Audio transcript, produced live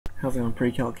How's it going,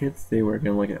 Precalc kids? Today we're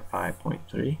going to look at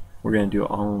 5.3. We're going to do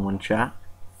it all in one shot,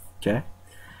 okay?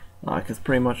 Because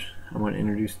pretty much I'm going to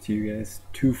introduce to you guys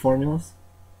two formulas,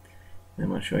 and I'm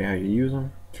going to show you how you use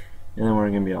them, and then we're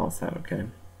going to be all set, okay?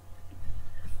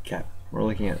 Okay, we're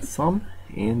looking at sum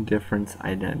and difference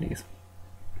identities.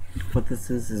 What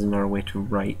this is another way to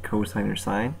write cosine or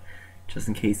sine, just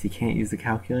in case you can't use the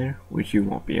calculator, which you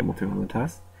won't be able to on the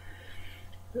test.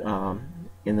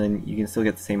 And then you can still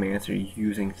get the same answer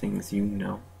using things you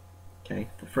know. Okay,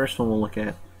 the first one we'll look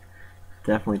at,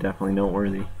 definitely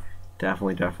noteworthy,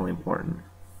 definitely important.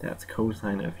 That's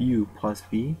cosine of u plus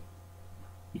v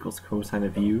equals cosine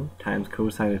of u times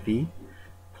cosine of v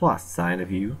plus sine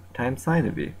of u times sine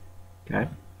of v. Okay?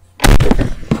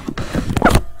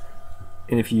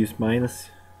 And if you use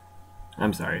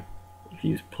if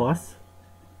you use plus,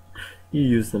 you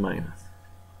use the minus.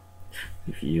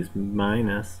 If you use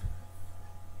minus,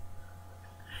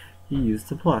 you use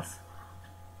the plus.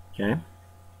 Okay?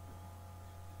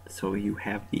 So you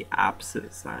have the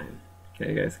opposite sign.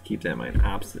 Okay, guys, keep that in mind,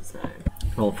 opposite sign.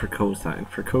 Well, for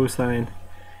cosine,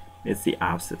 it's the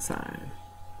opposite sign.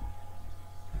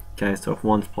 Okay, so if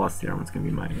one's plus, the other one's going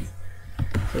to be minus. So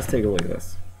let's take a look at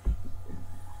this.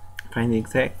 Find the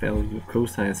exact value of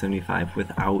cosine of 75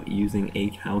 without using a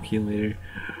calculator.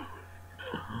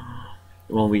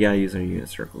 Well, we gotta use our unit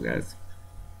circle, guys.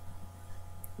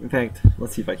 In fact,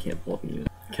 let's see if I can't pull up a unit.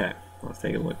 Okay, let's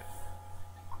take a look.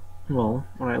 Well,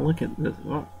 when I look at this,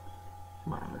 oh,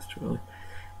 come on, Mr. Willie.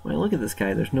 When I look at this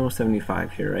guy, there's no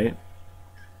 75 here, right?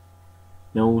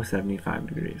 No 75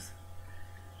 degrees.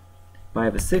 But I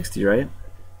have a 60, right?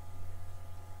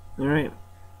 Alright,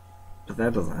 but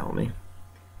that doesn't help me.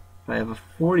 If I have a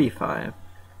 45,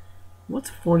 what's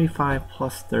 45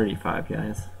 plus 35,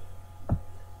 guys?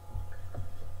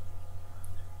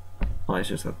 Well, it's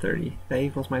just a 30. That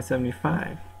equals my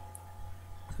 75.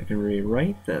 So I can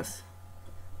rewrite this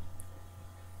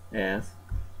as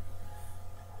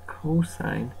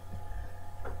cosine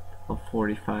of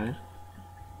 45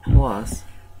 plus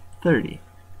 30.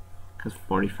 Because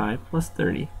 45 plus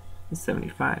 30 is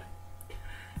 75.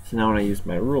 So now when I use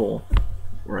my rule,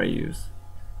 where I use,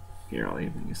 here I'll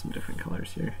even use some different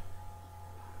colors here.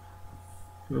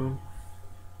 Boom.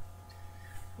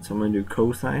 So I'm going to do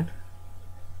cosine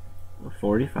of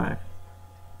 45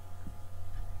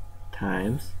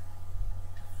 times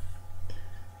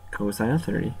cosine of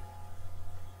 30.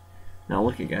 Now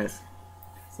look at, guys,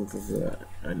 since this is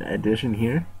an addition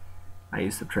here, I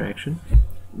use subtraction,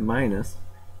 minus,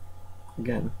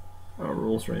 again, our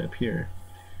rule's right up here.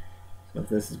 So if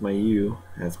this is my u,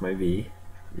 that's my v,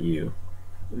 u,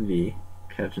 v,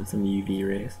 catching some UV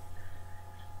rays.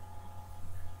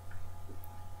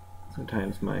 So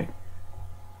times my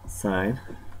sine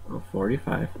of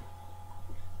 45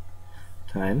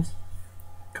 times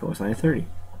cosine 30.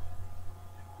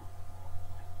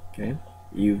 Okay,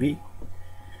 UV.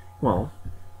 Well,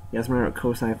 you guys remember what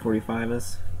cosine 45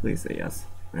 is? Please say yes.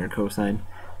 Remember cosine?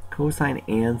 Cosine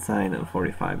and sine of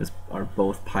 45 are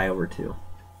both pi over 2.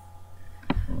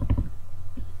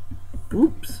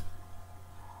 Oops.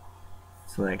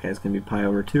 So that guy's going to be pi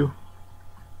over 2.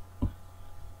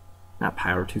 Not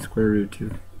pi over 2, square root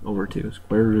 2 over 2.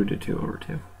 Square root of 2 over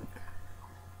 2.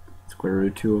 Square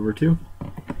root 2 over 2.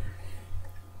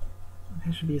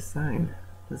 That should be a sine.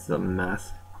 This is a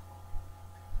mess.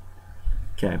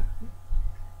 Okay.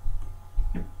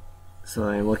 So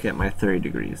I look at my 30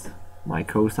 degrees. My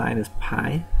cosine is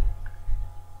pi.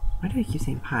 Why do I keep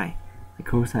saying pi? My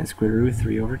cosine is square root of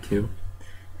 3 over 2.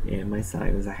 And my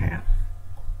sine is a half.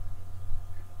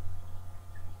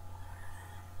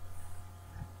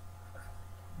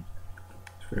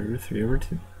 Square root of 3 over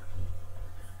 2.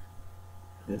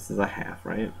 This is a half,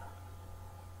 right?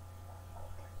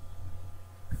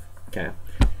 Okay,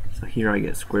 so here I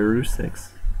get square root of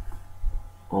 6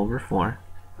 over 4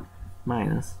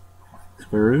 minus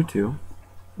square root of 2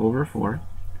 over 4.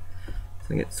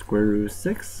 So I get square root of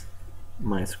 6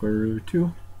 minus square root of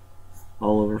 2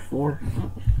 all over 4.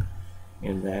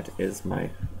 And that is my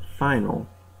final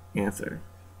answer.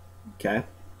 Okay?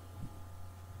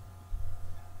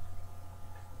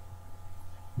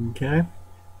 Okay?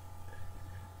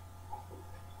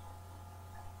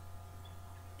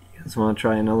 You guys want to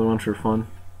try another one for fun?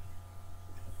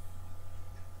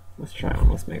 Let's try one.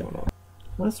 Let's make one up.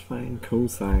 Let's find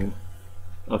cosine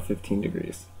of 15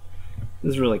 degrees.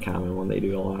 This is a really common one. They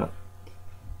do a lot.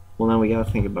 Well, now we got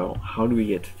to think about how do we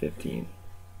get to 15?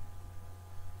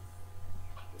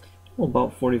 Well,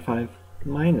 about 45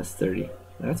 minus 30.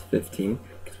 That's 15.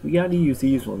 Because we got to use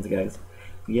these ones, guys.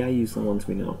 We got to use the ones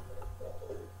we know.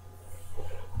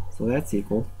 So that's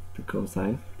equal to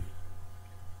cosine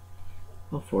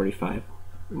of 45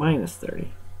 minus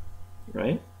 30,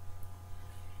 right?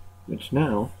 Which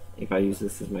now, if I use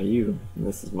this as my u and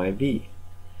this is my v,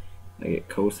 I get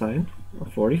cosine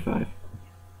of 45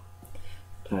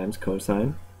 times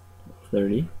cosine of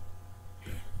 30.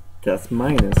 That's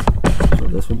minus, so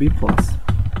this will be plus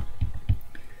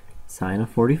sine of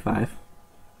 45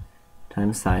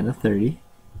 times sine of 30,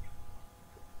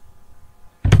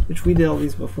 which we did all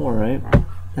these before, right?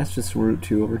 That's just root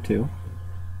 2 over 2.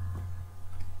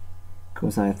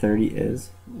 Cosine of 30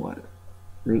 is what?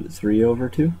 Root 3 over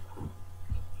 2.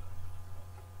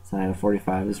 Sine of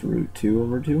 45 is root 2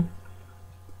 over 2.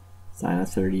 Sine of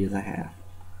 30 is a half.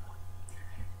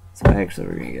 So actually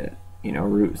we're going to get,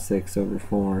 root 6 over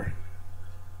 4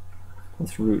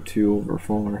 plus root 2 over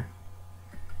 4.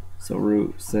 So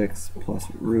root 6 plus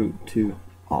root 2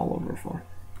 all over 4.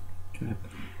 Okay.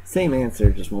 Same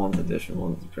answer, just one's addition,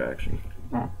 one's subtraction.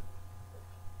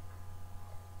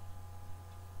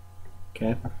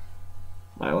 Okay.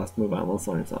 Alright, let's move on. Let's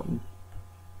learn something.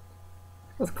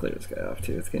 Let's clear this guy off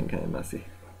too. It's getting kind of messy.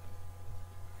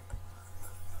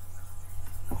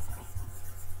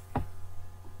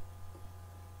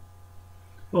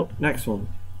 Oh, next one.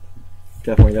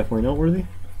 Definitely noteworthy.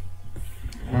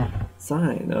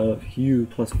 Sine of u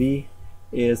plus v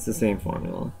is the same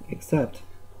formula, except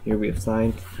here we have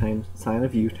sine times sine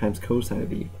of u times cosine of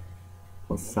v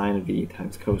plus sine of v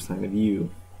times cosine of u.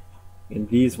 In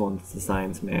these ones, the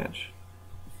signs match.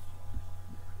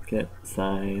 Okay,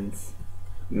 signs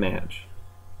match.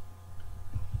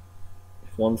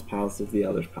 If one's positive, the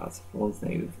other's positive. If one's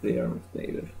negative, the other's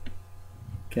negative.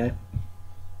 Okay?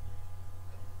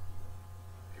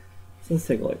 So let's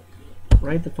take a look.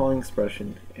 Write the following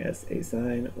expression as a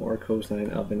sine or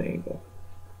cosine of an angle.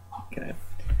 Okay.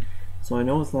 So I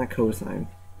know it's not cosine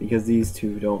because these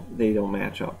two don't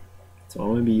match up. So I'm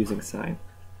going to be using sine.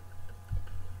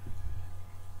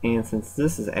 And since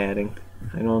this is adding,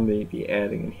 I know I'm going to be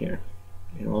adding in here.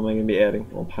 And what am I going to be adding?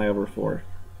 Well, pi over 4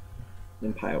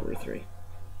 and pi over 3.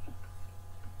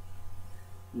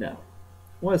 Now,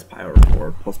 what is pi over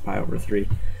 4 plus pi over 3?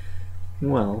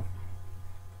 Well,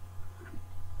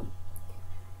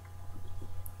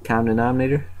 common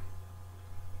denominator.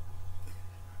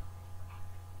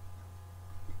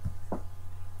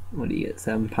 What do you get?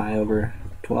 7 pi over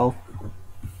 12?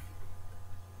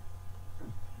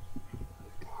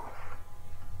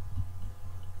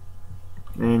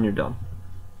 And you're done.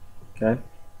 Okay?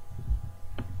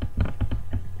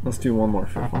 Let's do one more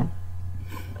for fun.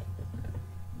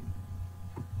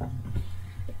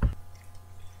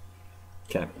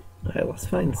 Okay. Alright, let's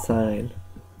find sine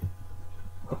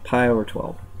of pi over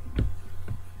 12.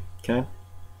 Okay?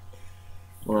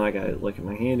 Well, now I gotta look at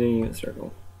my hand and unit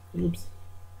circle. Oops.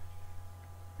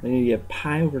 I need to get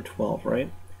pi over 12,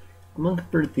 right? I'm gonna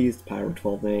convert these to pi over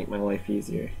 12 to make my life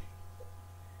easier.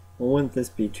 Well, wouldn't this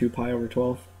be 2 pi over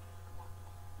 12?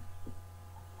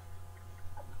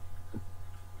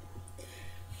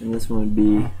 And this one would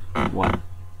be what?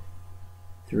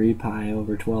 3 pi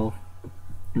over 12?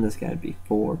 And this guy would be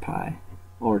 4 pi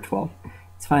over 12.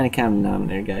 Let's find a common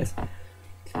denominator, guys.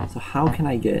 So how can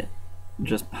I get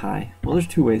just pi? Well, there's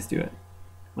two ways to do it.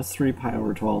 What's 3 pi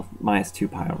over 12 minus 2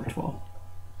 pi over 12?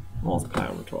 Well, it's pi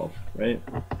over 12, right?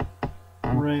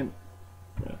 Right.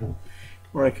 Yeah.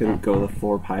 Or I could go the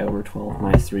 4 pi over 12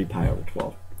 minus 3 pi over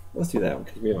 12. Let's do that one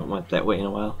because we haven't went that way in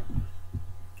a while.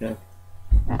 Okay.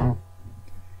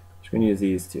 Just going to use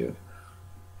these two.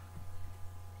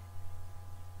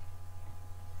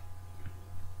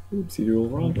 Oops, you do it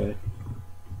the wrong way.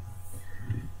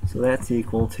 So that's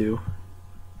equal to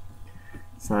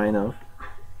sine of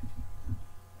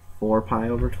 4 pi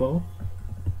over 12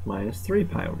 minus 3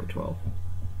 pi over 12.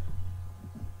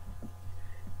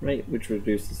 Right, which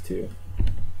reduces to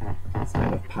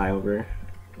sine of pi over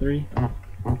 3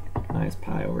 minus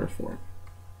pi over 4.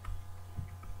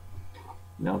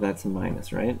 Now that's a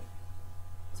minus, right?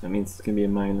 So that means it's going to be a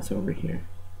minus over here.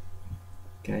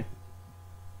 Okay?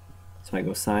 So I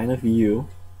go sine of u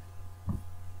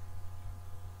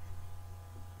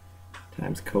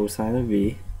times cosine of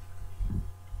v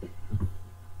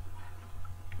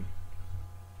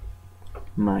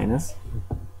minus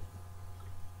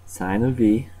sine of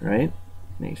v, right?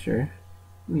 Make sure.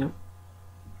 Yep.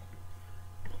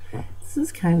 This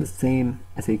is kind of the same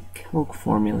as a calc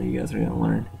formula you guys are going to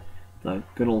learn. The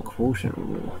good old quotient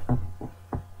rule.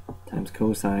 Times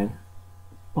cosine.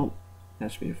 Oh,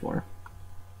 that should be a 4.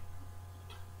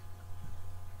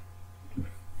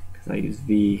 Because I use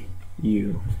v,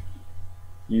 u.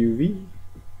 uv,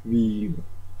 vu.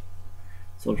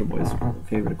 Soldier Boy's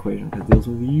favorite equation because it deals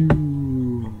with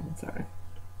u. Sorry.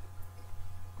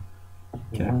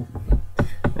 Okay.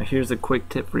 Now here's a quick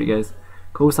tip for you guys.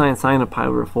 Cosine sine of pi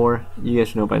over 4, you guys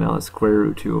should know by now, is square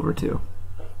root 2 over 2.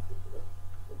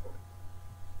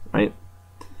 Right?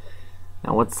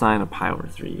 Now what's sine of pi over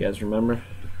 3? You guys remember?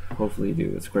 Hopefully you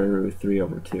do. It's square root of 3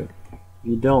 over 2. If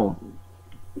you don't,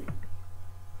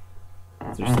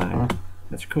 that's your sine.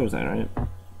 That's your cosine, right?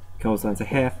 Cosine's a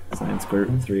half, sine square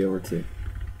root of 3 over 2.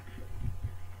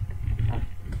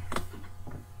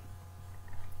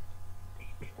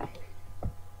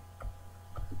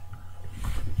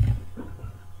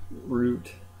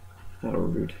 Root, not over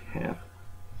root half.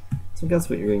 So guess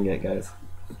what you're going to get, guys?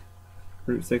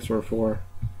 Root 6 over 4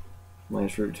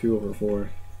 minus root 2 over 4.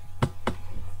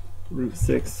 Root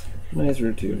 6 minus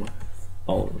root 2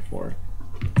 all over 4.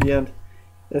 At the end,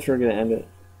 that's where we're going to end it.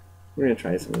 We're going to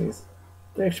try some of these.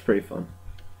 They're actually pretty fun.